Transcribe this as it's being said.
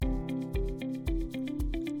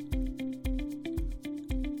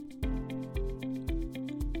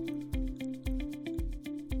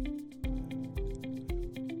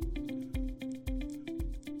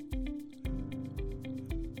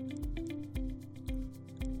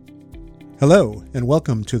Hello, and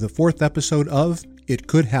welcome to the fourth episode of It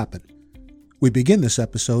Could Happen. We begin this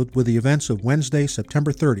episode with the events of Wednesday,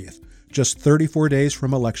 September 30th, just 34 days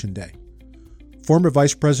from Election Day. Former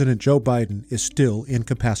Vice President Joe Biden is still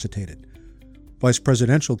incapacitated. Vice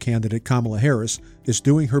presidential candidate Kamala Harris is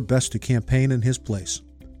doing her best to campaign in his place.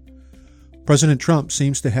 President Trump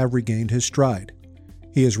seems to have regained his stride.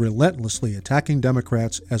 He is relentlessly attacking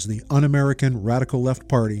Democrats as the un-American radical left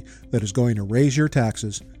party that is going to raise your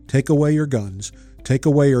taxes, take away your guns, take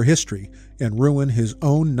away your history, and ruin his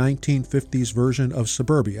own 1950s version of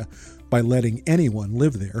suburbia by letting anyone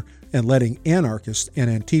live there and letting anarchists and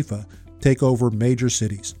Antifa take over major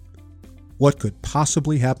cities. What could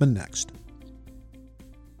possibly happen next?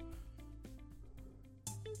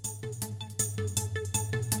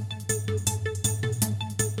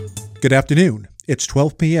 Good afternoon. It's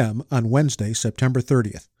 12 p.m. on Wednesday, September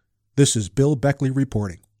 30th. This is Bill Beckley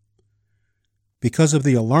reporting. Because of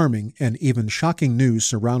the alarming and even shocking news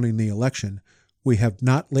surrounding the election, we have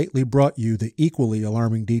not lately brought you the equally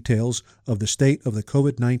alarming details of the state of the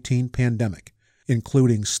COVID-19 pandemic,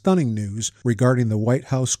 including stunning news regarding the White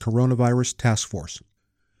House Coronavirus Task Force.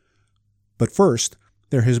 But first,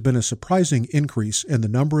 there has been a surprising increase in the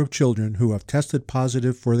number of children who have tested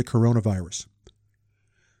positive for the coronavirus.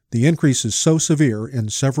 The increase is so severe in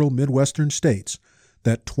several Midwestern states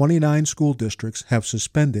that 29 school districts have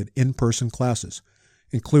suspended in-person classes,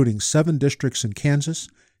 including 7 districts in Kansas,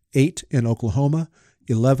 8 in Oklahoma,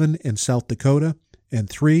 11 in South Dakota, and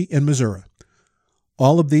 3 in Missouri.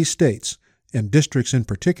 All of these states, and districts in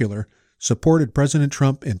particular, supported President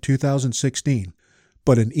Trump in 2016,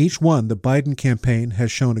 but in each one the Biden campaign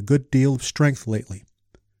has shown a good deal of strength lately.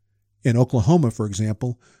 In Oklahoma, for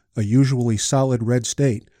example, a usually solid red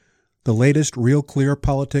state, the latest Real Clear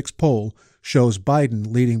Politics poll shows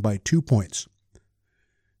Biden leading by 2 points.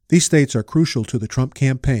 These states are crucial to the Trump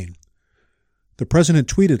campaign. The president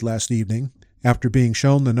tweeted last evening, after being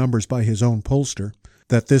shown the numbers by his own pollster,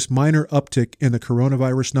 that this minor uptick in the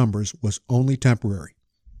coronavirus numbers was only temporary.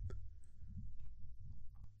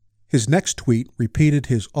 His next tweet repeated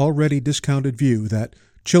his already discounted view that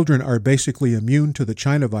children are basically immune to the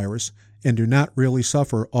China virus and do not really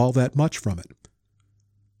suffer all that much from it.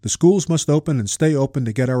 The schools must open and stay open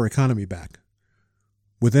to get our economy back.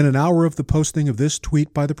 Within an hour of the posting of this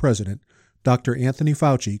tweet by the president, Dr. Anthony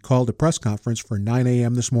Fauci called a press conference for 9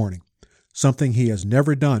 a.m. this morning, something he has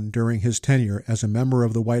never done during his tenure as a member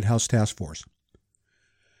of the White House Task Force.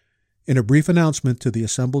 In a brief announcement to the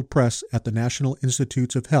assembled press at the National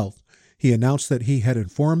Institutes of Health, he announced that he had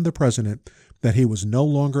informed the president that he was no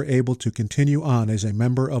longer able to continue on as a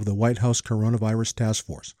member of the White House Coronavirus Task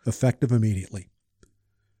Force, effective immediately.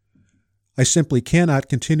 I simply cannot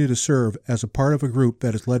continue to serve as a part of a group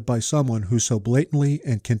that is led by someone who so blatantly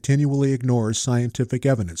and continually ignores scientific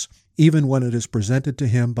evidence, even when it is presented to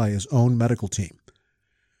him by his own medical team.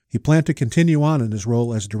 He planned to continue on in his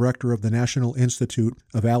role as director of the National Institute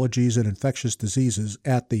of Allergies and Infectious Diseases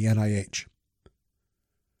at the NIH.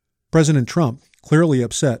 President Trump, clearly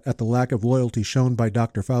upset at the lack of loyalty shown by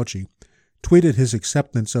Dr. Fauci, tweeted his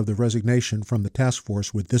acceptance of the resignation from the task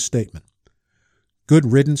force with this statement: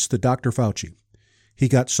 "Good riddance to Dr. Fauci. He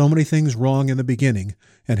got so many things wrong in the beginning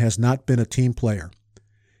and has not been a team player.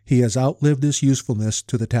 He has outlived his usefulness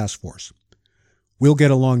to the task force. We'll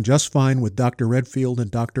get along just fine with Dr. Redfield and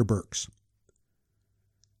Dr. Birx."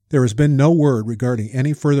 There has been no word regarding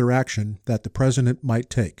any further action that the president might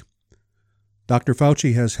take. Dr.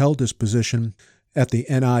 Fauci has held this position at the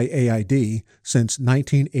NIAID since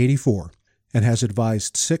 1984 and has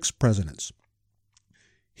advised 6 presidents.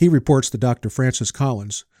 He reports to Dr. Francis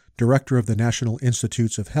Collins, director of the National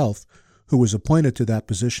Institutes of Health, who was appointed to that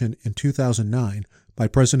position in 2009 by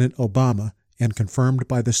President Obama and confirmed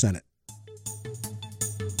by the Senate.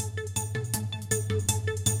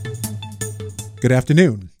 Good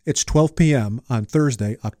afternoon. It's 12 p.m. on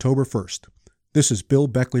Thursday, October 1st. This is Bill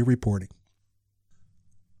Beckley reporting.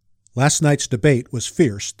 Last night's debate was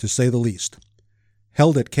fierce, to say the least.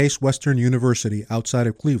 Held at Case Western University outside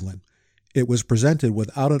of Cleveland, it was presented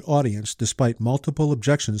without an audience despite multiple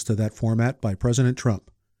objections to that format by President Trump.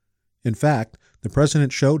 In fact, the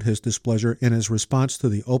president showed his displeasure in his response to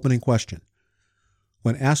the opening question.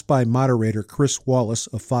 When asked by moderator Chris Wallace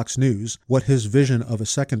of Fox News what his vision of a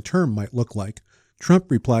second term might look like, Trump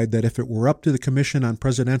replied that if it were up to the Commission on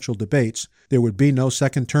Presidential Debates, there would be no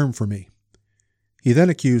second term for me. He then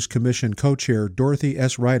accused Commission co-chair Dorothy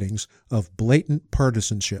S. Ridings of blatant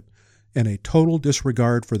partisanship and a total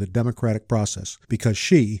disregard for the democratic process because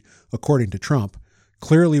she, according to Trump,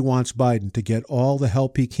 clearly wants Biden to get all the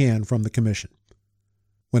help he can from the commission.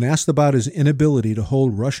 When asked about his inability to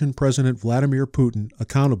hold Russian President Vladimir Putin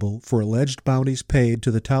accountable for alleged bounties paid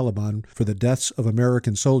to the Taliban for the deaths of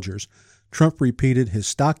American soldiers, Trump repeated his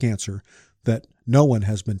stock answer that no one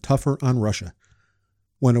has been tougher on Russia.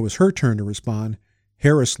 When it was her turn to respond,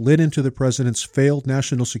 Harris lit into the president's failed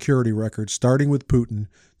national security record, starting with Putin,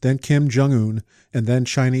 then Kim Jong-un, and then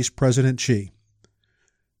Chinese President Xi.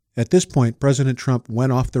 At this point, President Trump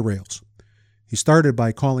went off the rails. He started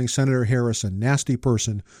by calling Senator Harris a nasty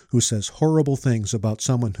person who says horrible things about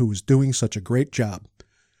someone who is doing such a great job.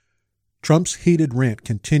 Trump's heated rant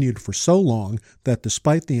continued for so long that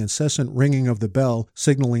despite the incessant ringing of the bell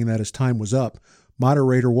signaling that his time was up,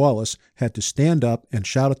 Moderator Wallace had to stand up and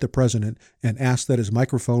shout at the president and ask that his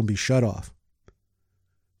microphone be shut off.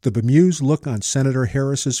 The bemused look on Senator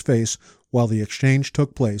Harris's face while the exchange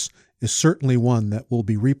took place is certainly one that will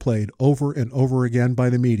be replayed over and over again by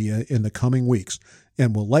the media in the coming weeks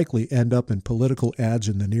and will likely end up in political ads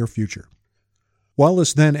in the near future.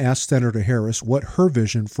 Wallace then asked Senator Harris what her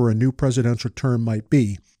vision for a new presidential term might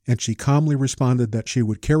be, and she calmly responded that she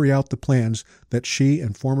would carry out the plans that she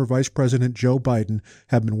and former Vice President Joe Biden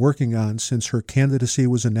have been working on since her candidacy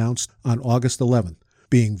was announced on August 11th,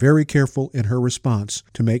 being very careful in her response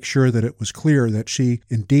to make sure that it was clear that she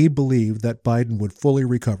indeed believed that Biden would fully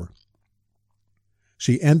recover.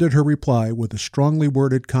 She ended her reply with a strongly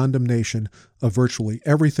worded condemnation of virtually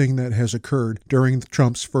everything that has occurred during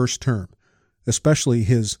Trump's first term, especially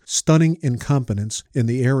his stunning incompetence in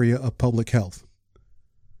the area of public health.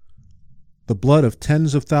 The blood of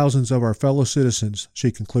tens of thousands of our fellow citizens,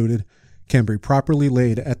 she concluded, can be properly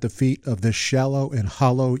laid at the feet of this shallow and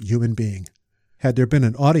hollow human being. Had there been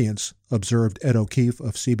an audience, observed Ed O'Keefe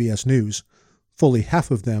of CBS News, fully half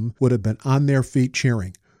of them would have been on their feet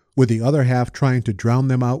cheering, with the other half trying to drown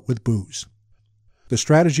them out with booze. The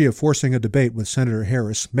strategy of forcing a debate with Senator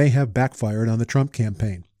Harris may have backfired on the Trump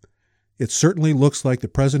campaign. It certainly looks like the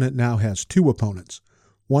president now has two opponents,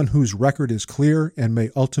 one whose record is clear and may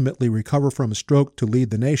ultimately recover from a stroke to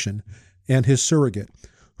lead the nation, and his surrogate,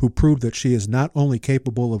 who proved that she is not only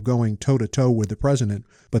capable of going toe-to-toe with the president,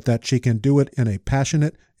 but that she can do it in a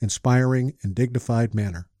passionate, inspiring, and dignified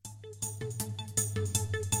manner.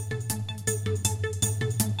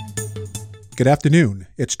 Good afternoon.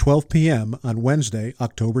 It's 12 p.m. on Wednesday,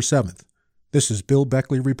 October 7th. This is Bill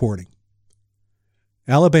Beckley reporting.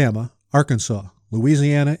 Alabama, Arkansas,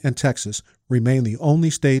 Louisiana, and Texas remain the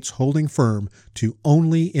only states holding firm to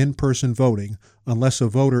only in-person voting unless a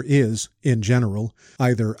voter is, in general,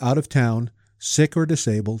 either out of town, sick or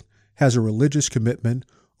disabled, has a religious commitment,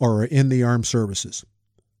 or are in the armed services.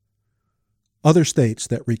 Other states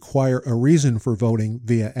that require a reason for voting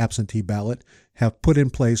via absentee ballot have put in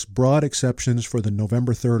place broad exceptions for the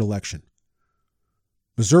November 3rd election.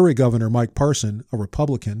 Missouri Governor Mike Parson, a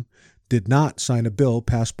Republican, did not sign a bill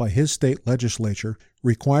passed by his state legislature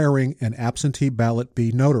requiring an absentee ballot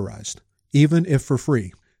be notarized, even if for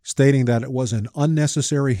free, stating that it was an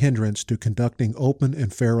unnecessary hindrance to conducting open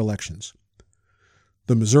and fair elections.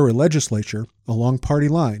 The Missouri legislature, along party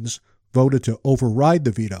lines, voted to override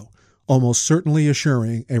the veto, almost certainly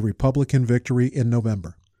assuring a Republican victory in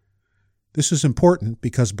November. This is important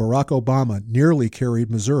because Barack Obama nearly carried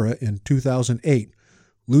Missouri in 2008,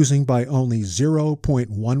 losing by only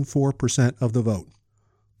 0.14% of the vote.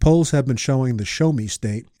 Polls have been showing the Show Me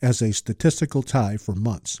state as a statistical tie for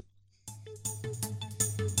months.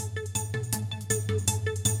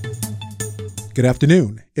 Good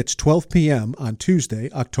afternoon. It's 12 p.m. on Tuesday,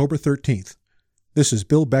 October 13th. This is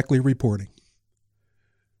Bill Beckley reporting.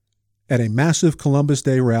 At a massive Columbus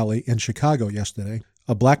Day rally in Chicago yesterday,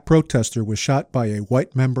 a black protester was shot by a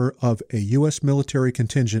white member of a U.S. military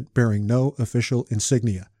contingent bearing no official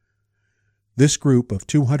insignia. This group of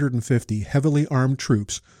 250 heavily armed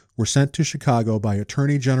troops were sent to Chicago by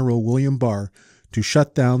Attorney General William Barr to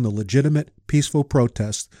shut down the legitimate, peaceful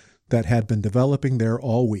protests that had been developing there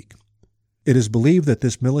all week. It is believed that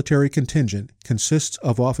this military contingent consists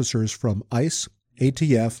of officers from ICE,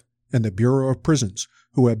 ATF, and the Bureau of Prisons,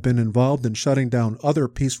 who have been involved in shutting down other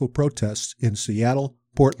peaceful protests in Seattle,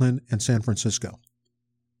 Portland, and San Francisco.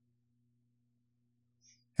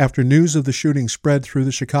 After news of the shooting spread through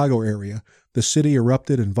the Chicago area, the city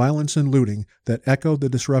erupted in violence and looting that echoed the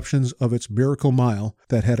disruptions of its Miracle Mile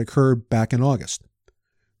that had occurred back in August.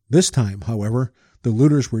 This time, however, the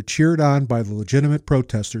looters were cheered on by the legitimate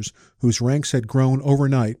protesters whose ranks had grown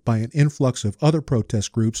overnight by an influx of other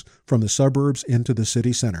protest groups from the suburbs into the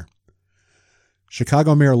city center.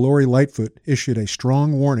 Chicago Mayor Lori Lightfoot issued a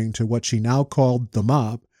strong warning to what she now called the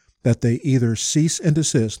mob that they either cease and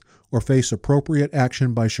desist or face appropriate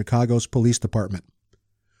action by Chicago's police department.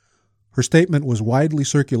 Her statement was widely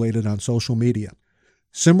circulated on social media.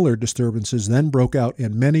 Similar disturbances then broke out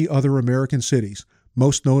in many other American cities,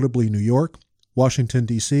 most notably New York, Washington,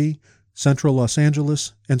 D.C., Central Los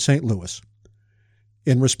Angeles, and St. Louis.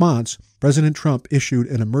 In response, President Trump issued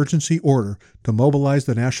an emergency order to mobilize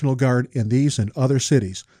the National Guard in these and other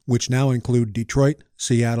cities, which now include Detroit,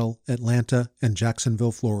 Seattle, Atlanta, and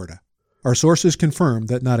Jacksonville, Florida. Our sources confirm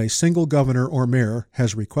that not a single governor or mayor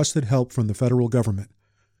has requested help from the federal government.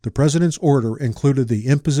 The president's order included the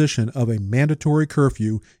imposition of a mandatory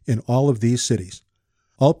curfew in all of these cities.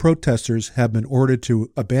 All protesters have been ordered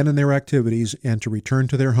to abandon their activities and to return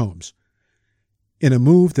to their homes. In a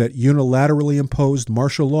move that unilaterally imposed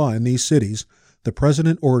martial law in these cities, the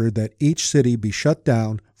president ordered that each city be shut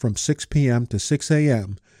down from 6 p.m. to 6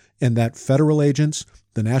 a.m. and that federal agents,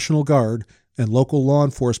 the National Guard, and local law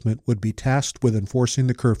enforcement would be tasked with enforcing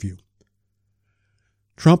the curfew.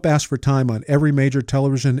 Trump asked for time on every major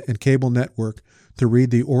television and cable network to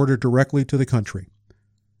read the order directly to the country.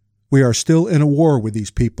 "We are still in a war with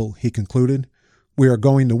these people," he concluded. "We are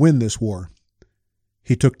going to win this war."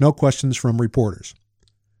 He took no questions from reporters.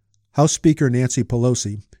 House Speaker Nancy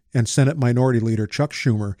Pelosi and Senate Minority Leader Chuck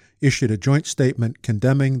Schumer issued a joint statement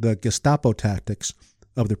condemning the Gestapo tactics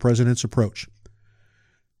of the president's approach.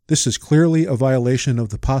 This is clearly a violation of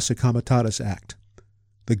the Posse Comitatus Act.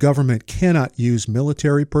 The government cannot use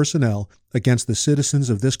military personnel against the citizens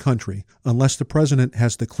of this country unless the president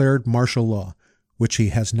has declared martial law, which he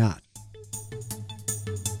has not.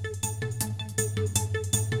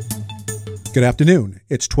 Good afternoon.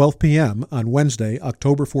 It's 12 p.m. on Wednesday,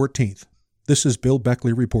 October 14th. This is Bill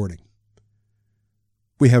Beckley reporting.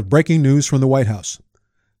 We have breaking news from the White House.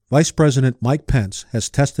 Vice President Mike Pence has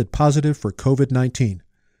tested positive for COVID-19.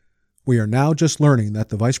 We are now just learning that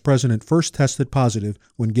the Vice President first tested positive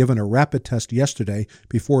when given a rapid test yesterday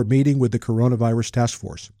before meeting with the Coronavirus Task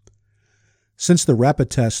Force. Since the rapid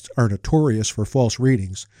tests are notorious for false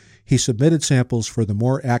readings, he submitted samples for the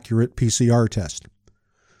more accurate PCR test.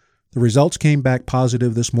 The results came back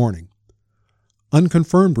positive this morning.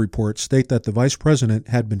 Unconfirmed reports state that the Vice President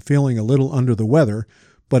had been feeling a little under the weather,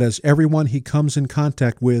 but as everyone he comes in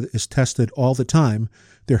contact with is tested all the time,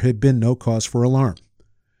 there had been no cause for alarm.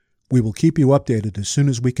 We will keep you updated as soon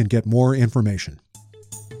as we can get more information.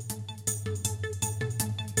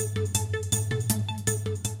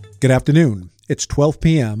 Good afternoon. It's 12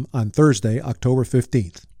 p.m. on Thursday, October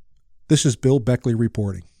 15th. This is Bill Beckley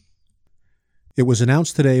reporting. It was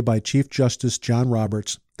announced today by Chief Justice John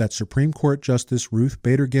Roberts that Supreme Court Justice Ruth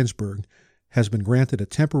Bader Ginsburg has been granted a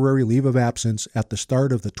temporary leave of absence at the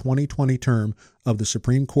start of the 2020 term of the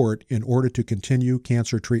Supreme Court in order to continue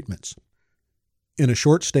cancer treatments. In a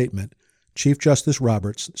short statement, Chief Justice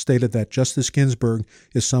Roberts stated that Justice Ginsburg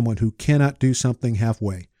is someone who cannot do something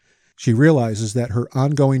halfway. She realizes that her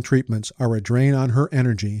ongoing treatments are a drain on her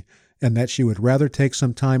energy and that she would rather take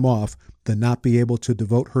some time off than not be able to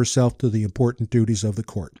devote herself to the important duties of the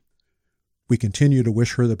court. We continue to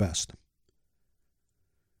wish her the best.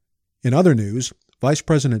 In other news, Vice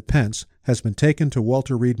President Pence has been taken to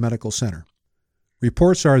Walter Reed Medical Center.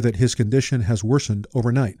 Reports are that his condition has worsened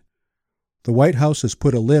overnight. The White House has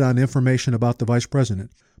put a lid on information about the Vice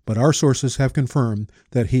President, but our sources have confirmed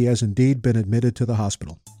that he has indeed been admitted to the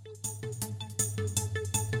hospital.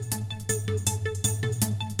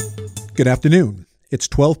 Good afternoon. It's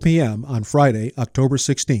 12 p.m. on Friday, October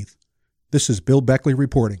 16th. This is Bill Beckley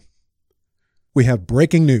reporting. We have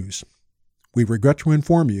breaking news. We regret to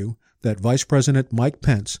inform you that Vice President Mike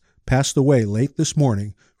Pence passed away late this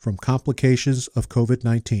morning from complications of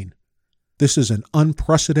COVID-19. This is an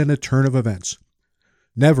unprecedented turn of events.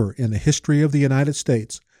 Never in the history of the United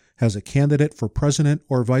States has a candidate for president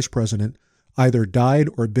or vice president either died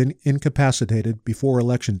or been incapacitated before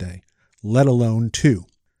Election Day, let alone two.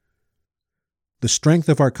 The strength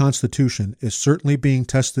of our Constitution is certainly being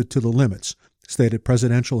tested to the limits, stated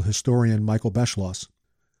presidential historian Michael Beschloss.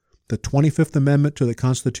 The 25th Amendment to the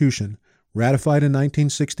Constitution, ratified in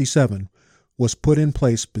 1967, was put in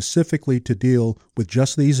place specifically to deal with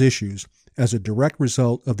just these issues as a direct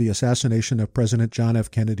result of the assassination of President John F.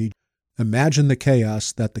 Kennedy. Imagine the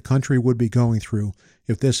chaos that the country would be going through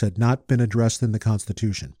if this had not been addressed in the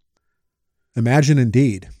Constitution. Imagine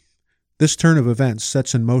indeed. This turn of events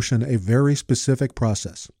sets in motion a very specific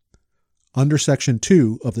process. Under Section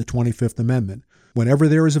 2 of the 25th Amendment, whenever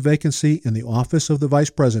there is a vacancy in the office of the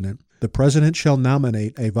Vice President, the President shall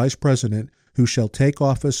nominate a Vice President who shall take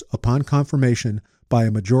office upon confirmation by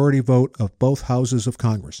a majority vote of both houses of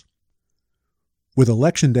Congress. With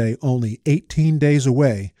Election Day only 18 days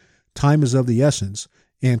away, time is of the essence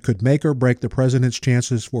and could make or break the President's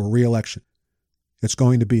chances for re-election. It's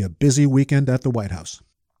going to be a busy weekend at the White House.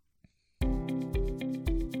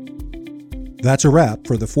 That's a wrap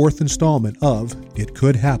for the fourth installment of It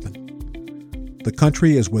Could Happen. The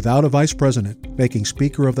country is without a vice president, making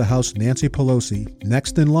Speaker of the House Nancy Pelosi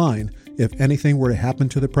next in line if anything were to happen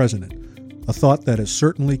to the president, a thought that is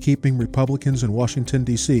certainly keeping Republicans in Washington,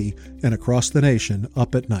 D.C. and across the nation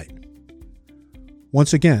up at night.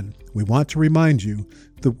 Once again, we want to remind you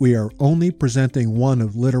that we are only presenting one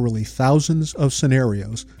of literally thousands of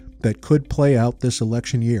scenarios that could play out this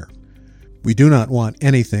election year. We do not want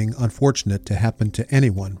anything unfortunate to happen to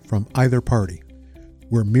anyone from either party.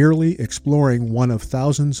 We're merely exploring one of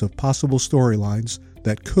thousands of possible storylines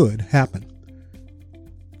that could happen.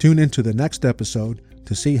 Tune into the next episode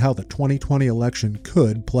to see how the 2020 election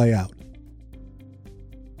could play out.